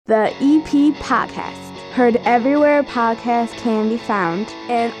the EP Podcast. Heard everywhere podcasts can be found,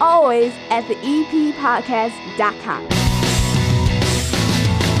 and always at the EPPodcast.com.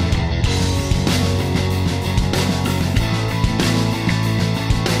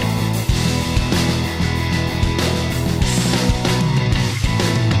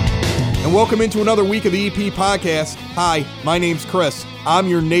 And welcome into another week of the EP Podcast. Hi, my name's Chris. I'm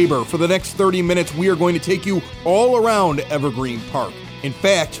your neighbor. For the next 30 minutes, we are going to take you all around Evergreen Park. In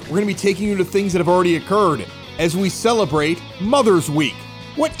fact, we're going to be taking you to things that have already occurred as we celebrate Mother's Week.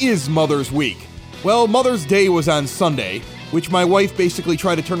 What is Mother's Week? Well, Mother's Day was on Sunday, which my wife basically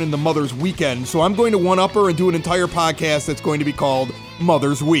tried to turn into Mother's Weekend, so I'm going to one-up her and do an entire podcast that's going to be called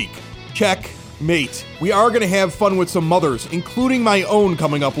Mother's Week. Checkmate. We are going to have fun with some mothers, including my own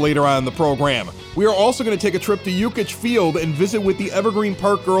coming up later on in the program. We are also going to take a trip to Yukich Field and visit with the Evergreen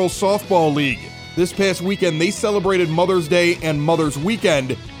Park Girls Softball League. This past weekend, they celebrated Mother's Day and Mother's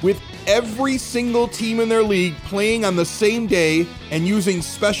Weekend with every single team in their league playing on the same day and using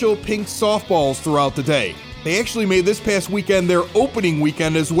special pink softballs throughout the day. They actually made this past weekend their opening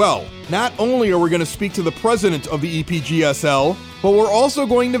weekend as well. Not only are we going to speak to the president of the EPGSL, but we're also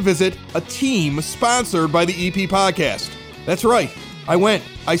going to visit a team sponsored by the EP Podcast. That's right. I went.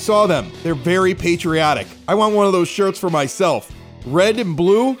 I saw them. They're very patriotic. I want one of those shirts for myself. Red and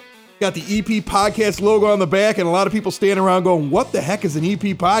blue. Got the EP Podcast logo on the back, and a lot of people standing around going, what the heck is an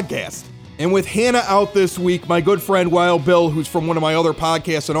EP Podcast? And with Hannah out this week, my good friend Wild Bill, who's from one of my other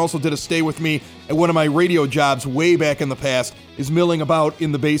podcasts and also did a stay with me at one of my radio jobs way back in the past, is milling about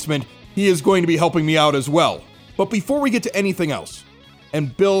in the basement. He is going to be helping me out as well. But before we get to anything else,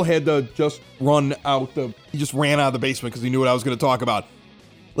 and Bill had to just he just ran out of the basement because he knew what I was going to talk about.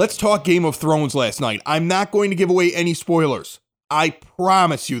 Let's talk Game of Thrones last night. I'm not going to give away any spoilers. I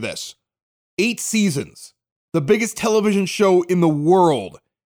promise you this. 8 seasons, the biggest television show in the world,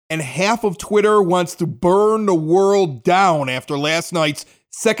 and half of Twitter wants to burn the world down after last night's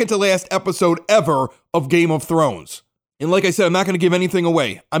second to last episode ever of Game of Thrones. And like I said, I'm not going to give anything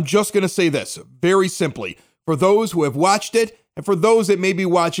away. I'm just going to say this very simply. For those who have watched it, and for those that may be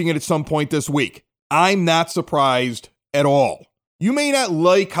watching it at some point this week, I'm not surprised at all. You may not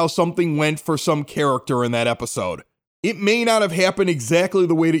like how something went for some character in that episode. It may not have happened exactly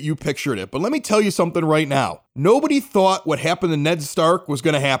the way that you pictured it, but let me tell you something right now. Nobody thought what happened to Ned Stark was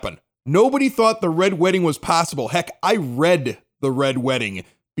going to happen. Nobody thought the Red Wedding was possible. Heck, I read the Red Wedding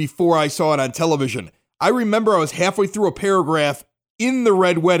before I saw it on television. I remember I was halfway through a paragraph in the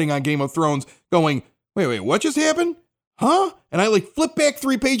Red Wedding on Game of Thrones going, wait, what just happened? Huh? And I flipped back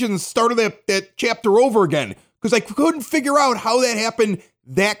 3 pages and started that chapter over again because I couldn't figure out how that happened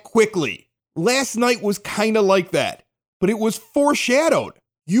that quickly. Last night was kind of like that. But it was foreshadowed.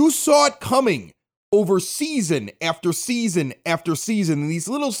 You saw it coming over season after season after season. And these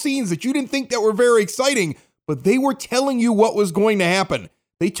little scenes that you didn't think that were very exciting, but they were telling you what was going to happen.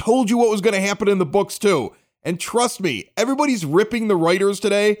 They told you what was going to happen in the books too. And trust me, everybody's ripping the writers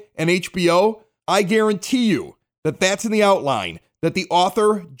today and HBO. I guarantee you that that's in the outline that the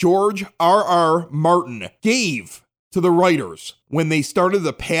author, George R.R. Martin, gave to the writers when they started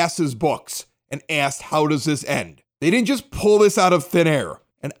to pass his books and asked, how does this end? They didn't just pull this out of thin air,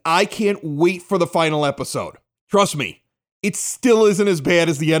 and I can't wait for the final episode. Trust me, it still isn't as bad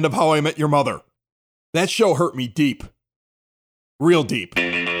as the end of How I Met Your Mother. That show hurt me deep. Real deep.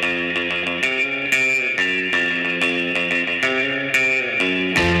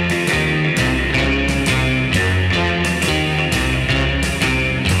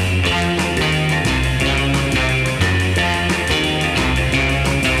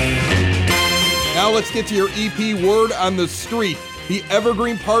 Now let's get to your EP word on the street. The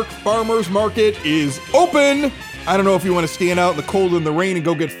Evergreen Park Farmers Market is open. I don't know if you want to stand out in the cold and the rain and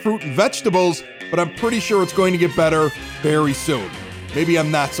go get fruit and vegetables, but I'm pretty sure it's going to get better very soon. Maybe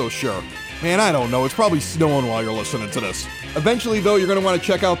I'm not so sure. Man, I don't know. It's probably snowing while you're listening to this. Eventually, though, you're going to want to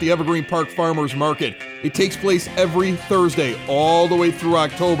check out the Evergreen Park Farmers Market. It takes place every Thursday all the way through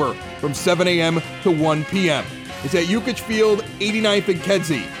October from 7 a.m. to 1 p.m. It's at Yukich Field, 89th and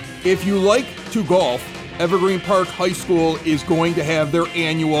Kedzie. If you like to golf, Evergreen Park High School is going to have their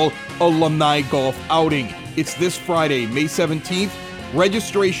annual alumni golf outing. It's this Friday, May 17th.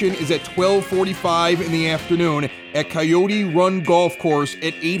 Registration is at 12:45 in the afternoon at Coyote Run Golf Course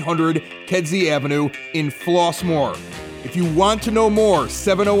at 800 Kedzie Avenue in Flossmoor. If you want to know more,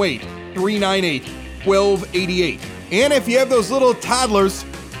 708-398-1288. And if you have those little toddlers,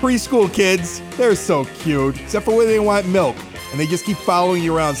 preschool kids, they're so cute, except for when they want milk. And they just keep following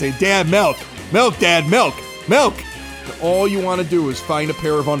you around saying, Dad, milk, milk, Dad, milk, milk. And all you want to do is find a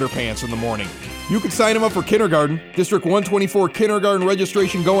pair of underpants in the morning. You can sign them up for kindergarten. District 124 kindergarten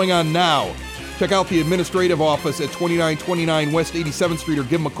registration going on now. Check out the administrative office at 2929 West 87th Street or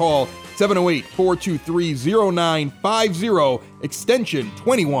give them a call, 708-423-0950, extension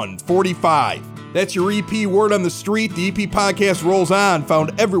 2145. That's your EP word on the street. The EP podcast rolls on,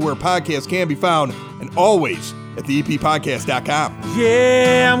 found everywhere podcasts can be found, and always at theeppodcast.com.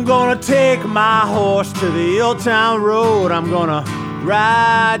 Yeah, I'm gonna take my horse to the old town road. I'm gonna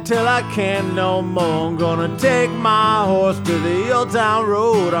ride till I can't no more. I'm gonna take my horse to the old town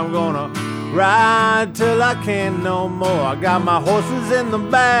road. I'm gonna ride till I can't no more. I got my horses in the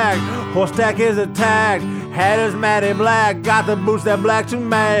back. Horse tack is attacked. Hat is matty black. Got the boots that black to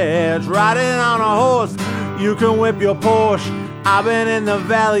match. Riding on a horse, you can whip your Porsche. I've been in the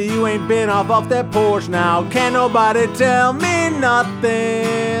valley, you ain't been off that porch now. Can't nobody tell me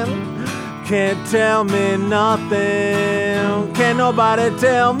nothing. Can't tell me nothing. Can't nobody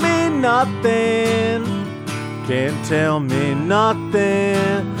tell me nothing. Can't tell me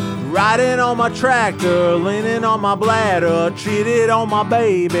nothing. Riding on my tractor, leaning on my bladder, cheated on my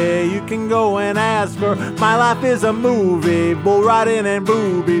baby. You can go and ask her. My life is a movie, bull riding and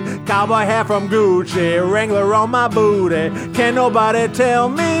booby. Cowboy hat from Gucci, Wrangler on my booty. Can't nobody tell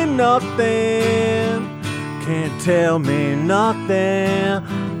me nothing. Can't tell me nothing.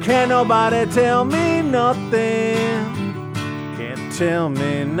 Can't nobody tell me nothing. Can't tell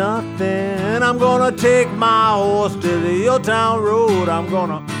me nothing. I'm gonna take my horse to the old town road. I'm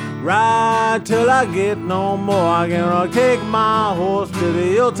gonna ride till I get no more. I'm gonna take my horse to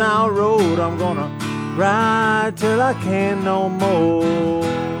the old town road. I'm gonna ride till I can't no more.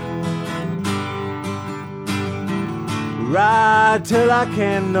 Ride till I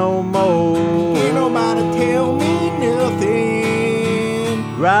can't no more. Can't nobody tell me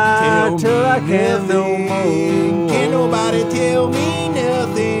nothing. Ride till I can't no more. Can't nobody tell me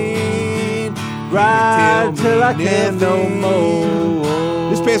nothing. Ride till I can't no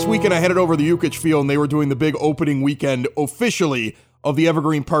more. This past weekend, I headed over to the Yukich Field, and they were doing the big opening weekend officially of the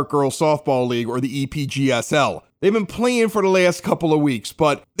Evergreen Park Girls Softball League, or the EPGSL. They've been playing for the last couple of weeks,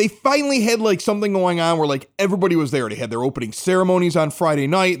 but they finally had like something going on where like everybody was there. They had their opening ceremonies on Friday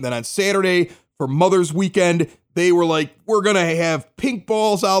night, and then on Saturday for Mother's Weekend, they were like, we're going to have pink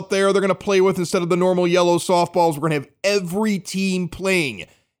balls out there they're going to play with instead of the normal yellow softballs. We're going to have every team playing.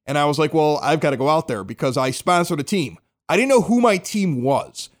 And I was like, well, I've got to go out there because I sponsored a team. I didn't know who my team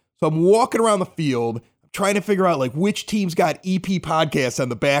was. So I'm walking around the field, trying to figure out like which team's got EP podcasts on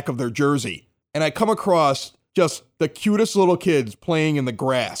the back of their jersey. And I come across just the cutest little kids playing in the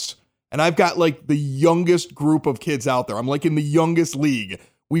grass. And I've got like the youngest group of kids out there. I'm like in the youngest league.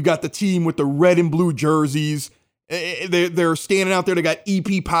 We've got the team with the red and blue jerseys. They're standing out there. They got EP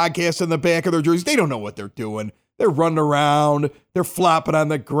podcasts on the back of their jerseys. They don't know what they're doing. They're running around. They're flopping on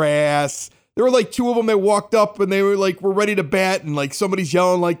the grass. There were like two of them that walked up and they were like, we're ready to bat. And like somebody's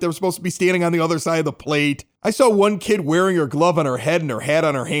yelling like they're supposed to be standing on the other side of the plate. I saw one kid wearing her glove on her head and her hat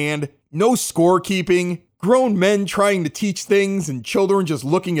on her hand. No scorekeeping. Grown men trying to teach things and children just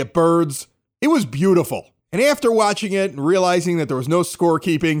looking at birds. It was beautiful. And after watching it and realizing that there was no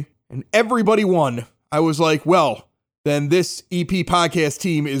scorekeeping and everybody won, I was like, well, then this EP podcast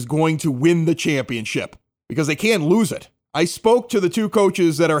team is going to win the championship because they can't lose it. I spoke to the two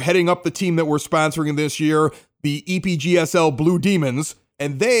coaches that are heading up the team that we're sponsoring this year, the EPGSL Blue Demons,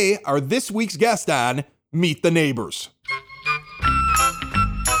 and they are this week's guest on Meet the Neighbors.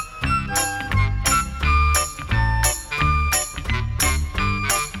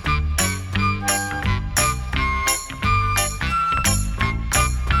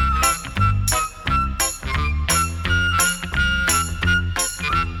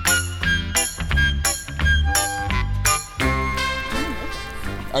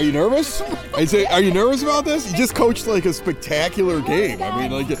 Are you nervous? I say, are you nervous about this? You just coached like a spectacular game. I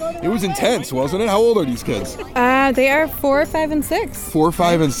mean, like it was intense, wasn't it? How old are these kids? They are 4, 5, and 6. 4,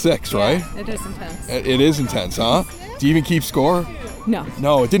 5, and 6, right? Yeah, it is intense. It is intense, huh? Do you even keep score? No.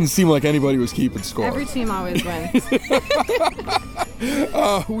 No, it didn't seem like anybody was keeping score. Every team always wins.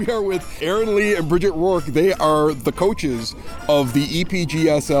 We are with Aaron Lee and Bridget Rourke. They are the coaches of the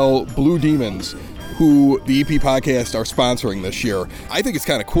EPGSL Blue Demons, who the EP podcast are sponsoring this year. I think it's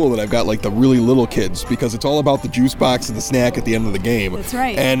kind of cool that I've got like the really little kids because it's all about the juice box and the snack at the end of the game. That's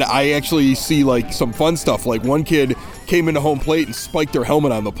right. And I actually see like some fun stuff. Like one kid came into home plate and spiked their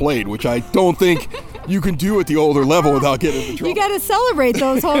helmet on the plate, which I don't think you can do at the older level without getting into trouble. You got to celebrate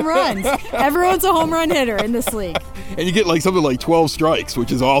those home runs. Everyone's a home run hitter in this league. And you get like something like 12 strikes,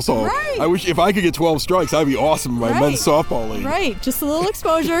 which is also, right. I wish if I could get 12 strikes, that'd be awesome in my Right. men's softball league. Right. Just a little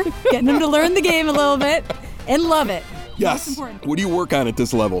exposure, getting them to learn the game a little bit and love it. Yes. Most important. What do you work on at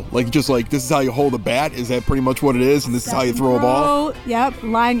this level? Just this is how you hold a bat? Is that pretty much what it is? And this is how you throw a ball? Yep.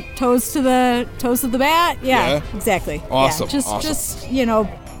 Line toes to the bat. Yeah. Exactly. Awesome. Yeah. Awesome. Just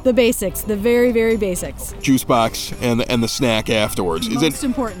the basics, the very, very basics. Juice box and the snack afterwards. Most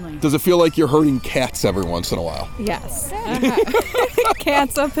importantly. Does it feel like you're herding cats every once in a while? Yes.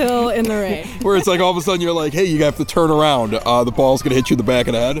 Cats uphill in the rain. Where it's all of a sudden you're like, hey, you have to turn around. The ball's going to hit you in the back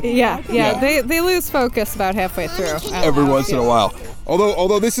of the head? Yeah. They lose focus about halfway through. Every once in a while.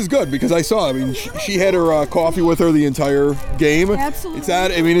 Although this is good because I saw. She had her coffee with her the entire game. Absolutely.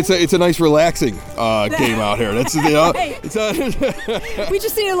 It's a nice relaxing game out here. That's We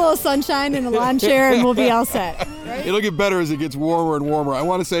just need a little sunshine and a lawn chair, and we'll be all set. Right? It'll get better as it gets warmer and warmer. I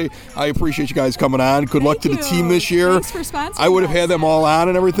want to say I appreciate you guys coming on. Good luck to the team this year. Thanks for sponsoring. I would have had them all on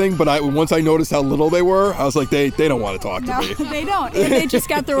and everything, but once I noticed how little they were, I was like, they don't want to talk to me. They don't. And they just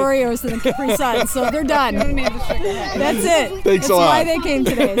got their Oreos and the Capri Sun, so they're done. That's it. Thanks a lot. That's why they came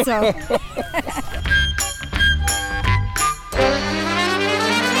today. So.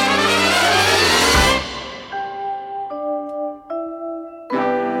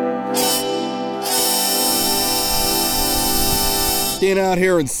 Standing out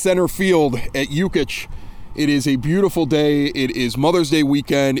here in center field at Yukich. It is a beautiful day. It is Mother's Day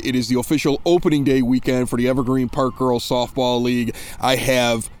weekend. It is the official opening day weekend for the Evergreen Park Girls Softball League. I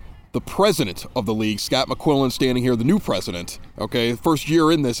have the president of the league, Scott McQuillan, standing here, the new president. Okay, first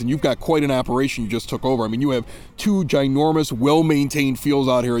year in this, and you've got quite an operation you just took over. You have 2 ginormous, well-maintained fields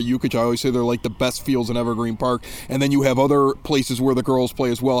out here at Yukich. I always say they're like the best fields in Evergreen Park. And then you have other places where the girls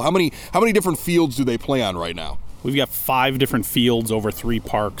play as well. How many different fields do they play on right now? We've got 5 different fields over 3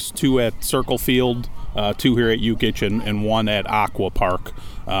 parks, 2 at Circle Field, 2 here at Yukich, and 1 at Aqua Park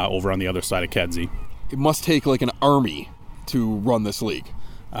over on the other side of Kedzie. It must take like an army to run this league.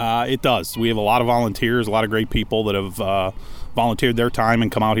 It does. We have a lot of volunteers, a lot of great people that have volunteered their time and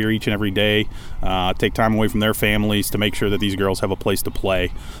come out here each and every day, take time away from their families to make sure that these girls have a place to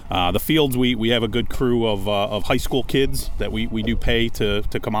play. The fields, we have a good crew of high school kids that we do pay to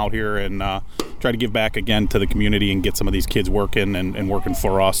come out here and try to give back again to the community and get some of these kids working and working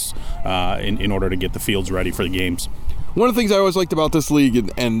for us in order to get the fields ready for the games. One of the things I always liked about this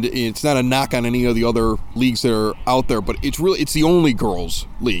league, and it's not a knock on any of the other leagues that are out there, but it's the only girls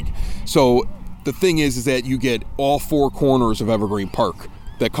league. So the thing is that you get all 4 corners of Evergreen Park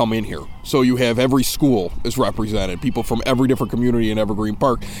that come in here. So you have every school is represented, people from every different community in Evergreen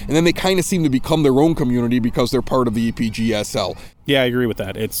Park, and then they kind of seem to become their own community because they're part of the EPGSL. Yeah, I agree with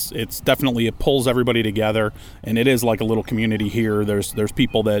that. It's definitely, it pulls everybody together, and it is like a little community here. There's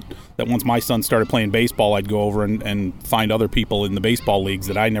people that once my son started playing baseball, I'd go over and find other people in the baseball leagues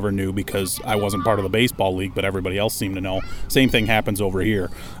that I never knew because I wasn't part of the baseball league, but everybody else seemed to know. Same thing happens over here.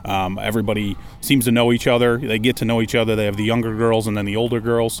 Everybody seems to know each other. They get to know each other. They have the younger girls and then the older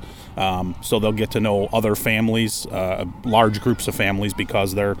girls, so they'll get to know other families, large groups of families,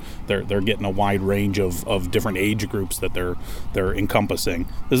 because they're getting a wide range of different age groups that they're encompassing.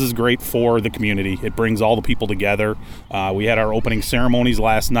 This is great for the community. It brings all the people together. We had our opening ceremonies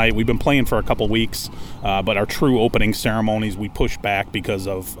last night. We've been playing for a couple weeks, but our true opening ceremonies we pushed back because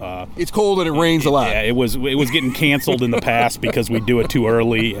of it's cold and it rains a lot. Yeah, it was getting canceled in the past because we do it too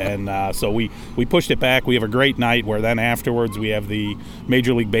early, and so we pushed it back. We have a great night where then afterwards we have the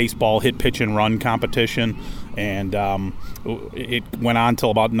Major League Baseball hit, pitch, and run competition, and it went on till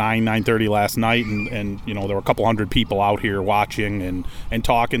about 9:30 last night, and there were a couple hundred people out here watching and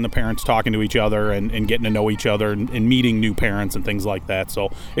talking, the parents talking to each other and getting to know each other and meeting new parents and things like that.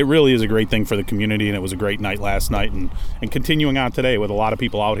 So it really is a great thing for the community, and it was a great night last night and continuing on today with a lot of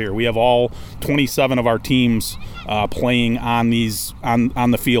people out here. We have all 27 of our teams playing on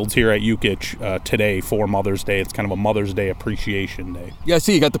the fields here at Yukich today for Mother's Day. It's kind of a Mother's Day appreciation day. Yeah, I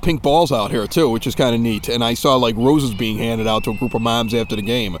see you got the pink balls out here too, which is kind of neat, and I saw like roses being handed out to a group of moms after the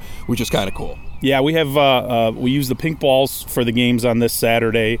game, which is kind of cool. Yeah, we have we use the pink balls for the games on this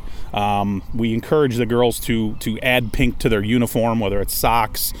Saturday. We encourage the girls to add pink to their uniform, whether it's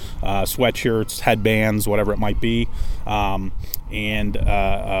socks, sweatshirts, headbands, whatever it might be. And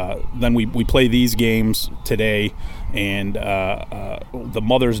then we play these games today, and the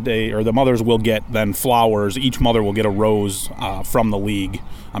Mother's Day, or the mothers will get then flowers. Each mother will get a rose from the league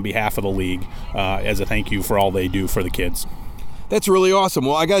on behalf of the league as a thank you for all they do for the kids. That's really awesome.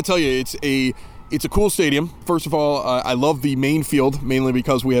 Well, I got to tell you, it's a cool stadium. First of all, I love the main field, mainly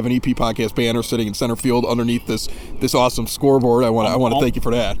because we have an EP podcast banner sitting in center field underneath this awesome scoreboard. I want to thank you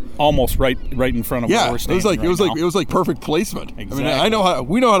for that. Almost right in front of where we're standing. It was like perfect placement. Exactly. I mean,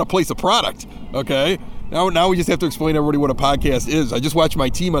 we know how to place a product. Okay. Now we just have to explain to everybody what a podcast is. I just watched my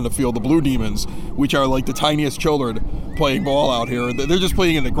team on the field, the Blue Demons, which are like the tiniest children playing ball out here. They're just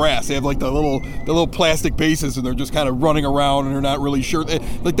playing in the grass. They have like the little plastic bases, and they're just kind of running around, and they're not really sure.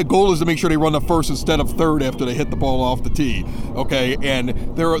 Like the goal is to make sure they run the first instead of third after they hit the ball off the tee. Okay, and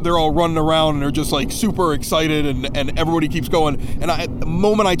they're all running around, and they're just like super excited, and everybody keeps going. And the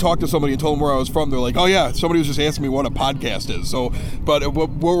moment I talked to somebody and told them where I was from, they're like, "Oh yeah, somebody was just asking me what a podcast is." So, but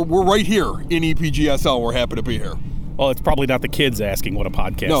we're right here in EPGSL. We're happy to be here. Well, it's probably not the kids asking what a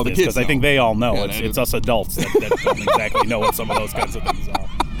podcast no, the is, kids because I think they all know. Yeah, it's us adults that don't exactly know what some of those kinds of things are.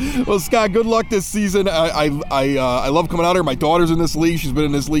 Well, Scott, good luck this season. I love coming out here. My daughter's in this league. She's been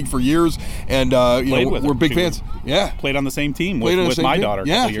in this league for years, and we're big fans. Yeah, played on the same team with my daughter.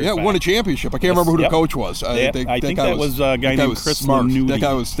 Yeah, won a championship. I can't remember who the coach was. I think that was a guy named Chris Lanuti. That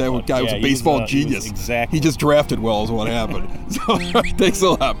guy was a baseball genius. Exactly. He just drafted well, is what happened. So, thanks a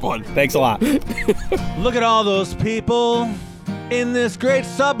lot, bud. Thanks a lot. Look at all those people in this great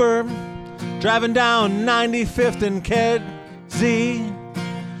suburb driving down 95th and Kedzie.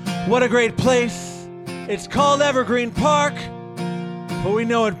 What a great place. It's called Evergreen Park, but we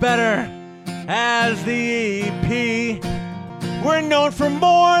know it better as the EP. We're known for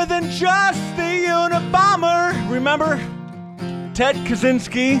more than just the Unabomber. Remember Ted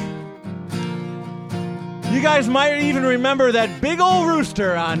Kaczynski? You guys might even remember that big old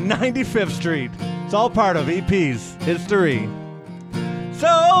rooster on 95th Street. It's all part of EP's history.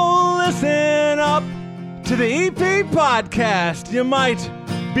 So listen up to the EP podcast. You might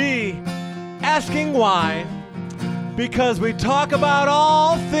be asking why. Because we talk about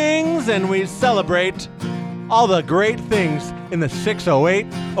all things and we celebrate all the great things in the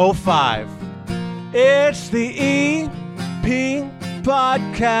 60805. It's the EP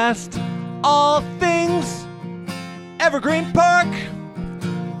podcast. All things Evergreen Park.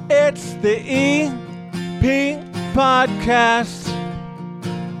 It's the EP podcast.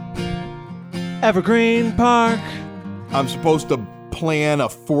 Evergreen Park. I'm supposed to plan a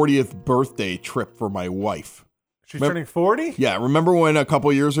 40th birthday trip for my wife. She's turning 40? Yeah, remember when a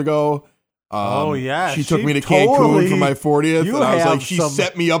couple years ago she took me to Cancun for my 40th, and I was like, she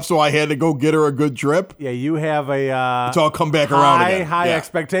set me up so I had to go get her a good trip. Yeah, you have it's all come back around again. High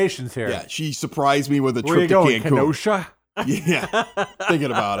expectations here. Yeah, she surprised me with a Where trip to going, Cancun. Kenosha? Yeah,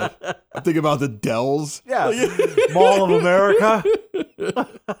 thinking about it. I'm thinking about the Dells. Yeah, Mall of America.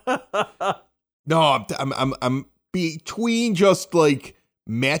 No, I'm between just like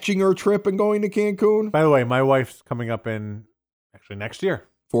matching her trip and going to Cancun. By the way, my wife's coming up in actually next year.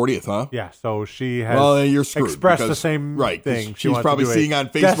 40th, huh? Yeah, so she has you're screwed expressed the same thing. She's probably seeing on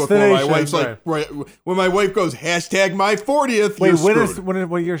Facebook where my wife's like, when my wife goes, hashtag my 40th, wait, you're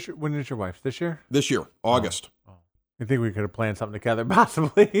screwed. When is your wife's? This year? This year, August. I think we could have planned something together,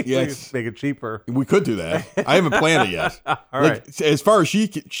 possibly. Yes. Make it cheaper. We could do that. I haven't planned it yet. All right. As far as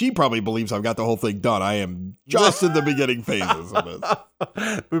she probably believes I've got the whole thing done. I am just in the beginning phases of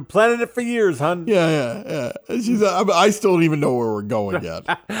this. Been planning it for years, hon. Yeah. She's. I still don't even know where we're going yet.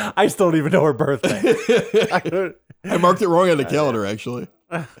 I still don't even know her birthday. I marked it wrong on the calendar, actually.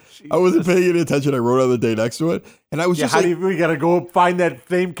 I wasn't paying any attention. I wrote on the day next to it, and I was just we gotta go find that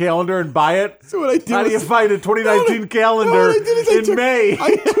same calendar and buy it? So what I did How do you find a 2019 calendar in May?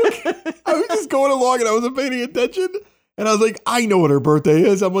 I was just going along, and I wasn't paying any attention, and I was like, I know what her birthday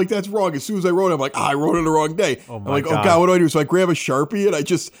is. I'm like, that's wrong. As soon as I wrote it, I'm like, I wrote it the wrong day. Oh, I'm like, oh God, what do I do? So I grab a Sharpie, and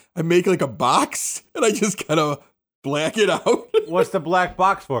I make like a box, and I just kind of black it out. What's the black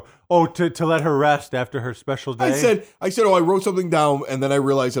box for? Oh, to let her rest after her special day? I said, I wrote something down, and then I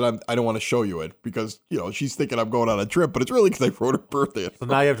realized that I don't want to show you it because, she's thinking I'm going on a trip, but it's really because I wrote her birthday. So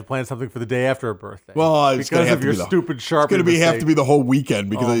now you have to plan something for the day after her birthday. Well, it's because of your stupid Sharpie. It's going to have to be the whole weekend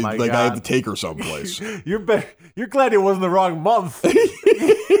because I have to take her someplace. You're glad it wasn't the wrong month.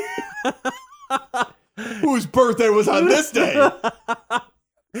 Whose birthday was on this day?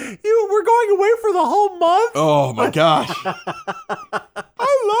 We're going away for the whole month? Oh, my gosh.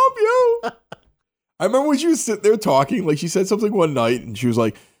 I love you. I remember when she was sitting there talking, like she said something one night, and she was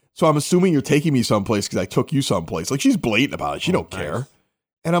like, so I'm assuming you're taking me someplace because I took you someplace. Like, she's blatant about it. She don't care.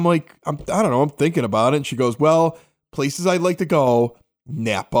 And I'm like, I don't know. I'm thinking about it. And she goes, well, places I'd like to go,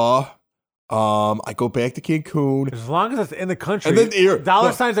 Napa. I go back to Cancun. As long as it's in the country. And then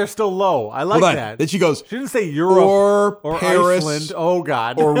dollar signs are still low. I like that. Then she goes, she didn't say Europe or Paris, Iceland. Oh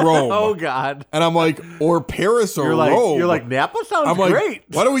God. Or Rome. Oh God. And I'm like, or Paris or Rome. You're like, Napa sounds great.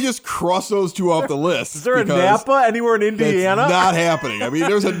 Why don't we just cross those two off the list? Is there a Napa anywhere in Indiana? That's not happening. I mean,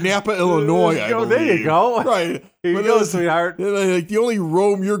 there's a Napa, Illinois. There you go. Right. Here you go, sweetheart. Like, the only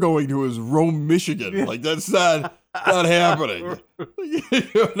Rome you're going to is Rome, Michigan. Like, that's not. Not happening.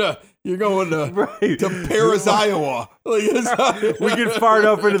 You're going to Paris, Iowa. We can fart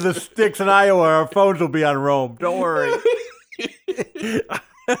up into the sticks in Iowa. Our phones will be on Rome. Don't worry. She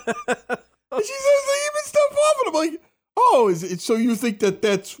says they even stuff off, and I'm like, oh, is it, so you think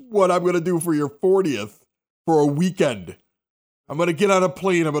that's what I'm going to do for your 40th for a weekend? I'm going to get on a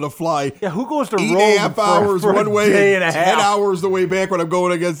plane. I'm going to fly. Yeah, who goes to 8.5 hours for one way, day and a 10 half? hours the way back when I'm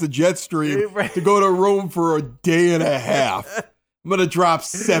going against the jet stream to go to Rome for a day and a half. I'm going to drop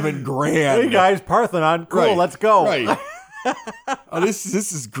 $7,000. Hey guys, Parthenon, cool, Right, let's go. Right. Oh, this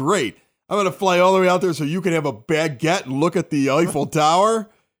is great. I'm going to fly all the way out there so you can have a baguette and look at the Eiffel Tower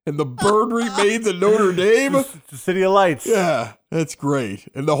and the bird remains in Notre Dame. It's the City of Lights. Yeah, that's great.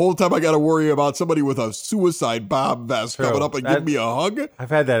 And the whole time I got to worry about somebody with a suicide bomb vest coming up and giving me a hug. I've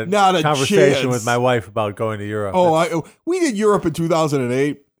had that Not a conversation chance. with my wife about going to Europe. Oh, we did Europe in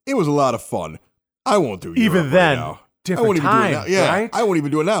 2008. It was a lot of fun. I won't do Europe even then, right now. different I won't even do it time, now. Yeah, right? I won't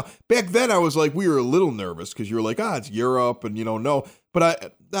even do it now. Back then, I was like, we were a little nervous because you were like, it's Europe, and no.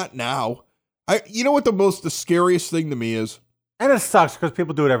 But not now. You know what the scariest thing to me is? And it sucks because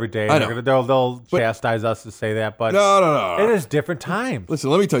people do it every day. I know. They'll chastise us to say that, but No. it is different times.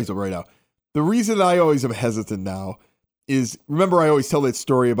 Listen, let me tell you something right now. The reason I always am hesitant now is, remember I always tell that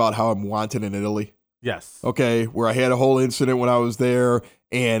story about how I'm wanted in Italy? Yes. Okay, where I had a whole incident when I was there,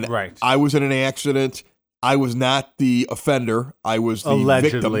 and Right. I was in an accident. I was not the offender. I was the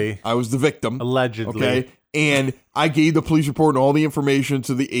Allegedly. victim. I was the victim. Allegedly. Okay, and I gave the police report and all the information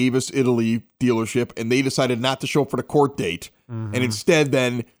to the Avis Italy dealership, and they decided not to show up for the court date. Mm-hmm. And instead,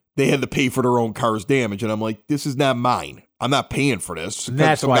 then they had to pay for their own car's damage. And I'm like, this is not mine. I'm not paying for this. And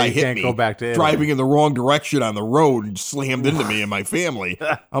that's Some why guy you hit can't me go back to Italy. driving in the wrong direction on the road and slammed into me and my family.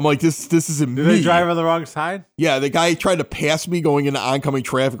 I'm like, this isn't Did me. they drive on the wrong side? Yeah, the guy tried to pass me going into oncoming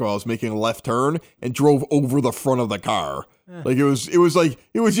traffic while I was making a left turn and drove over the front of the car. Like it was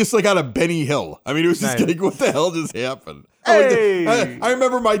just like on a Benny Hill. I mean, it was just Nice. like, what the hell just happened? Hey! I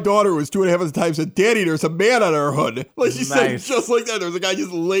remember my daughter was 2.5 at the time said, "Daddy, there's a man on our hood." Like she said, Nice. just like that. There was a guy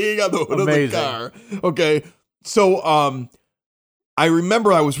just laying on the hood Amazing. of the car. Okay, so I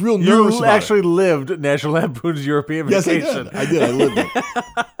remember I was real nervous. You about actually lived National Lampoon's European Yes, Vacation. I did.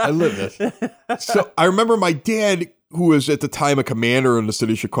 I lived it. So I remember my dad, who was at the time a commander in the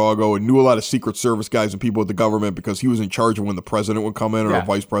city of Chicago and knew a lot of Secret Service guys and people with the government because he was in charge of when the president would come in or a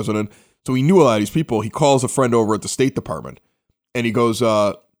vice president. So he knew a lot of these people. He calls a friend over at the State Department and he goes,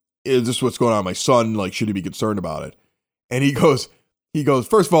 is this what's going on? My son, like, should he be concerned about it? And he goes,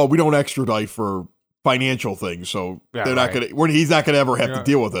 first of all, we don't extradite for financial things. So they're not going to, he's not going to ever have to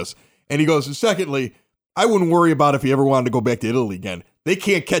deal with this. And he goes, and secondly, I wouldn't worry about if he ever wanted to go back to Italy again. They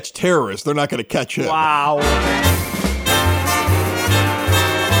can't catch terrorists. They're not going to catch him. Wow.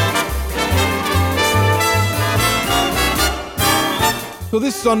 So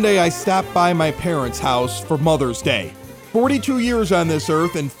this Sunday, I stopped by my parents' house for Mother's Day. 42 years on this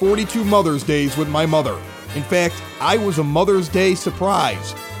earth and 42 Mother's Days with my mother. In fact, I was a Mother's Day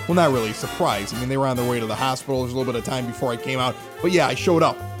surprise. Well, not really a surprise. I mean, they were on their way to the hospital. There's a little bit of time before I came out. But yeah, I showed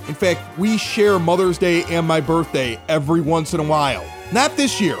up. In fact, we share Mother's Day and my birthday every once in a while. Not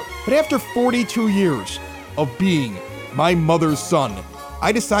this year, but after 42 years of being my mother's son,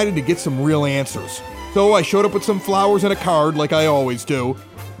 I decided to get some real answers. So I showed up with some flowers and a card like I always do,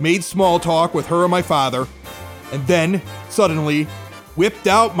 made small talk with her and my father, and then, suddenly, whipped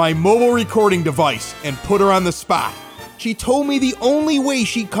out my mobile recording device and put her on the spot. She told me the only way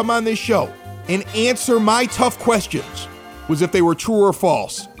she'd come on this show and answer my tough questions was if they were true or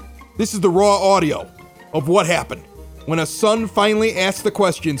false. This is the raw audio of what happened when a son finally asked the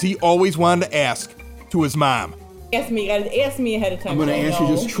questions he always wanted to ask to his mom. Ask me ahead of time. I'm going to so I ask you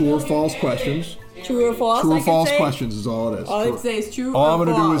know. just true or false questions. True or false. True I or can false say. questions is all it is. All I can say is true All or I'm going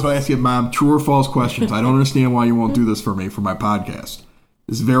to do is false. ask you, Mom, true or false questions. I don't understand why you won't do this for me for my podcast.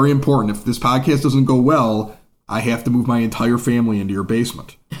 It's very important. If this podcast doesn't go well, I have to move my entire family into your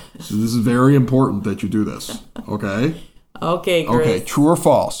basement. So this is very important that you do this. Okay? Okay, Chris. Okay, true or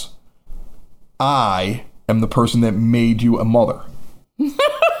false? I am the person that made you a mother.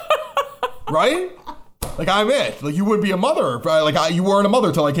 Right? Like, I'm it. Like, you would be a mother. Like, you weren't a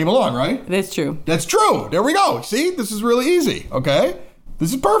mother till I came along, right? That's true. That's true. There we go. See? This is really easy, okay?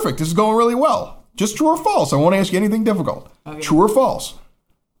 This is perfect. This is going really well. Just true or false. I won't ask you anything difficult. Okay. True or false?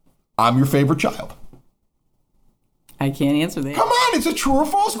 I'm your favorite child. I can't answer that. Come on, it's a true or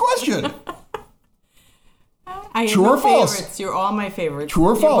false question. I have True no or false? favorites. You're all my favorites. True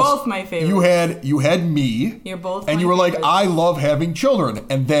or false? You're both my favorites. You had me. You're both And my you were like, favorites. I love having children.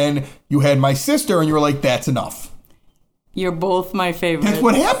 And then you had my sister and you were like, that's enough. You're both my favorite. That's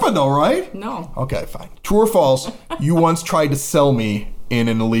what happened, though, right? No. Okay, fine. True or false, you once tried to sell me in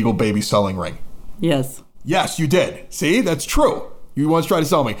an illegal baby selling ring. Yes. Yes, you did. See, that's true. You once tried to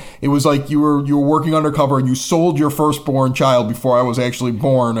sell me. It was like you were working undercover and you sold your firstborn child before I was actually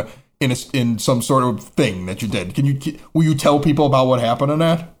born in some sort of thing that you did. Will you tell people about what happened in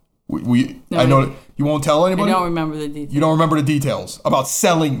that? No, I know you won't tell anybody. I don't remember the details. You don't remember the details about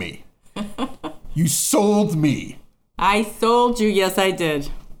selling me. You sold me. I sold you. Yes, I did.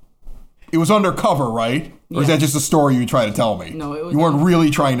 It was undercover, right? Or is that just a story you tried to tell me? No, it was. You weren't really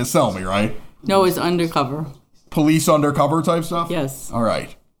trying to sell me, right? No, it was undercover. Police undercover type stuff? Yes. All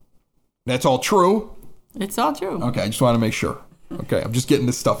right. That's all true? It's all true. Okay, I just want to make sure. Okay, I'm just getting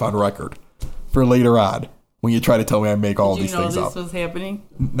this stuff on record for later on when you try to tell me I make all these things up. Did you know this was happening?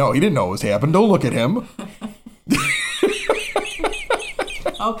 No, he didn't know it was happening. Don't look at him.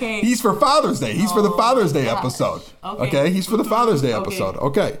 Okay. He's for Father's Day. He's for the Father's Day episode. Okay, he's for the Father's Day episode.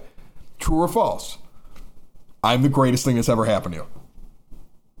 Okay. True or false? I'm the greatest thing that's ever happened to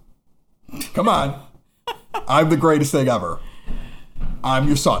you. Come on. I'm the greatest thing ever. I'm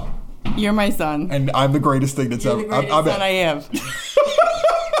your son. You're my son. And I'm the greatest thing that's ever. You're the greatest son I have.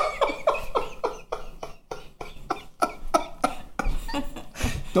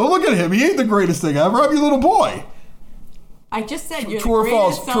 Don't look at him. He ain't the greatest thing ever. I'm your little boy. I just said you're True the or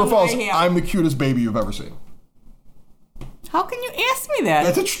false? greatest son True or false? I have. I'm the cutest baby you've ever seen. How can you ask me that?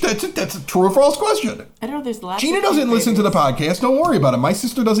 That's a true or false question. I don't know. There's lots. Gina of doesn't cute listen to the babies. podcast. Don't worry about it. My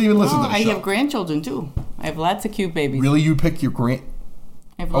sister doesn't even listen to the I show. have grandchildren too. I have lots of cute babies. Really, you pick your grand?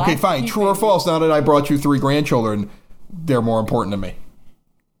 I have lots Okay, of fine. cute True or babies. false? Now that I brought you 3 grandchildren, they're more important than me.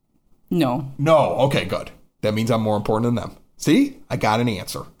 No. No. Okay, good. That means I'm more important than them. See, I got an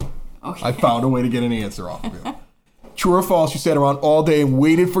answer. Okay. I found a way to get an answer off of you. True or false? You sat around all day and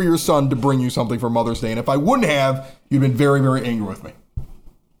waited for your son to bring you something for Mother's Day, and if I wouldn't have, you'd been very, very angry with me.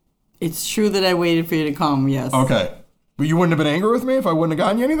 It's true that I waited for you to come. Yes. Okay. But you wouldn't have been angry with me if I wouldn't have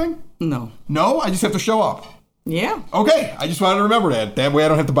gotten you anything? No. No? I just have to show up. Yeah. Okay. I just wanted to remember that. That way I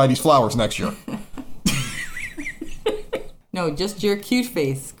don't have to buy these flowers next year. No, just your cute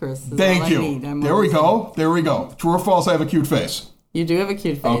face, Chris. Is Thank all you. I need. There we go. There we go. True or false? I have a cute face. You do have a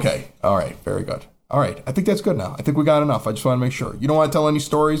cute face. Okay. All right. Very good. All right. I think that's good now. I think we got enough. I just want to make sure. You don't want to tell any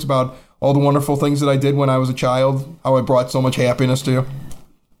stories about all the wonderful things that I did when I was a child? How I brought so much happiness to you?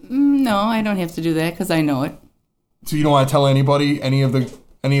 No, I don't have to do that because I know it. So you don't want to tell anybody any of the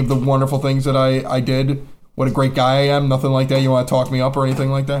wonderful things that I did? What a great guy I am? Nothing like that? You want to talk me up or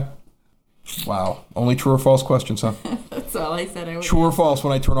anything like that? Wow. Only true or false questions, huh? That's all I said I would. True or false?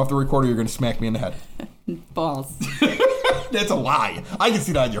 When I turn off the recorder, you're going to smack me in the head. False. That's a lie. I can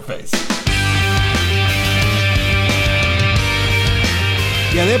see that on your face.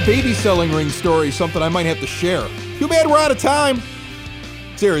 Yeah, that baby selling ring story is something I might have to share. Too bad we're out of time.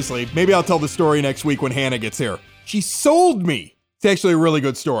 Seriously, maybe I'll tell the story next week when Hannah gets here. She sold me. It's actually a really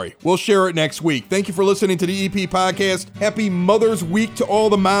good story. We'll share it next week. Thank you for listening to the EP Podcast. Happy Mother's Week to all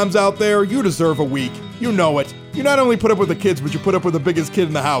the moms out there. You deserve a week. You know it. You not only put up with the kids, but you put up with the biggest kid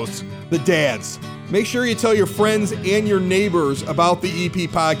in the house, the dads. Make sure you tell your friends and your neighbors about the EP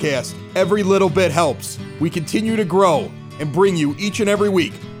Podcast. Every little bit helps. We continue to grow and bring you each and every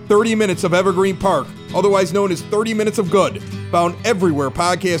week 30 minutes of Evergreen Park, otherwise known as 30 Minutes of Good, found everywhere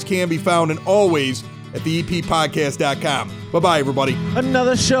podcasts can be found and always at theeppodcast.com. Bye-bye, everybody.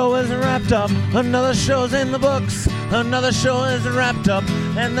 Another show is wrapped up. Another show's in the books. Another show is wrapped up.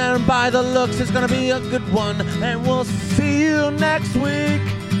 And then by the looks, it's going to be a good one. And we'll see you next week.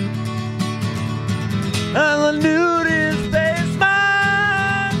 And the nude is basement.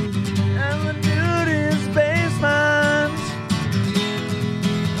 And the nude is basement.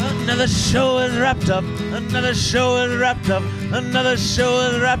 Another show is wrapped up. Another show is wrapped up. Another show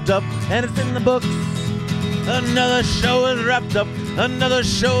is wrapped up. And it's in the books. Another show is wrapped up. Another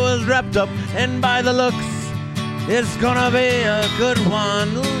show is wrapped up. And by the looks, it's gonna be a good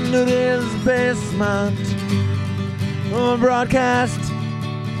one. Nudie's Basement. Broadcast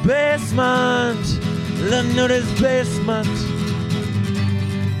Basement. The Nudie's Basement.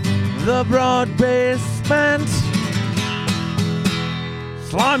 The Broad Basement.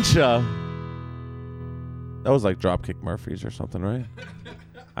 Slancha. That was like Dropkick Murphys or something, right?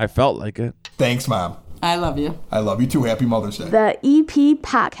 I felt like it. Thanks, Mom. I love you. I love you too. Happy Mother's Day. The EP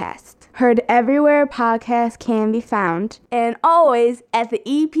Podcast. Heard everywhere podcasts can be found. And always at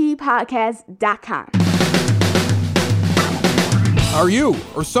theeppodcast.com. Are you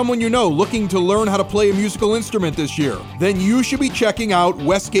or someone you know looking to learn how to play a musical instrument this year? Then you should be checking out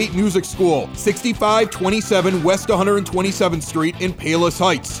Westgate Music School, 6527 West 127th Street in Palos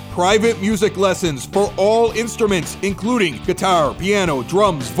Heights. Private music lessons for all instruments, including guitar, piano,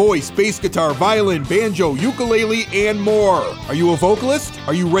 drums, voice, bass guitar, violin, banjo, ukulele, and more. Are you a vocalist?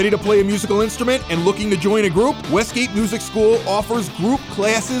 Are you ready to play a musical instrument and looking to join a group? Westgate Music School offers group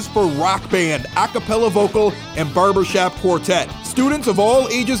classes for rock band, a cappella vocal, and barbershop quartet. Students of all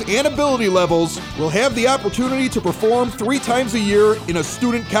ages and ability levels will have the opportunity to perform 3 times a year in a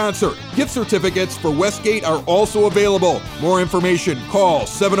student concert. Gift certificates for Westgate are also available. More information, call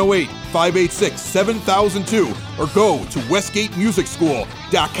 708-586-7002 or go to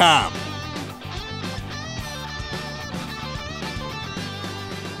westgatemusicschool.com.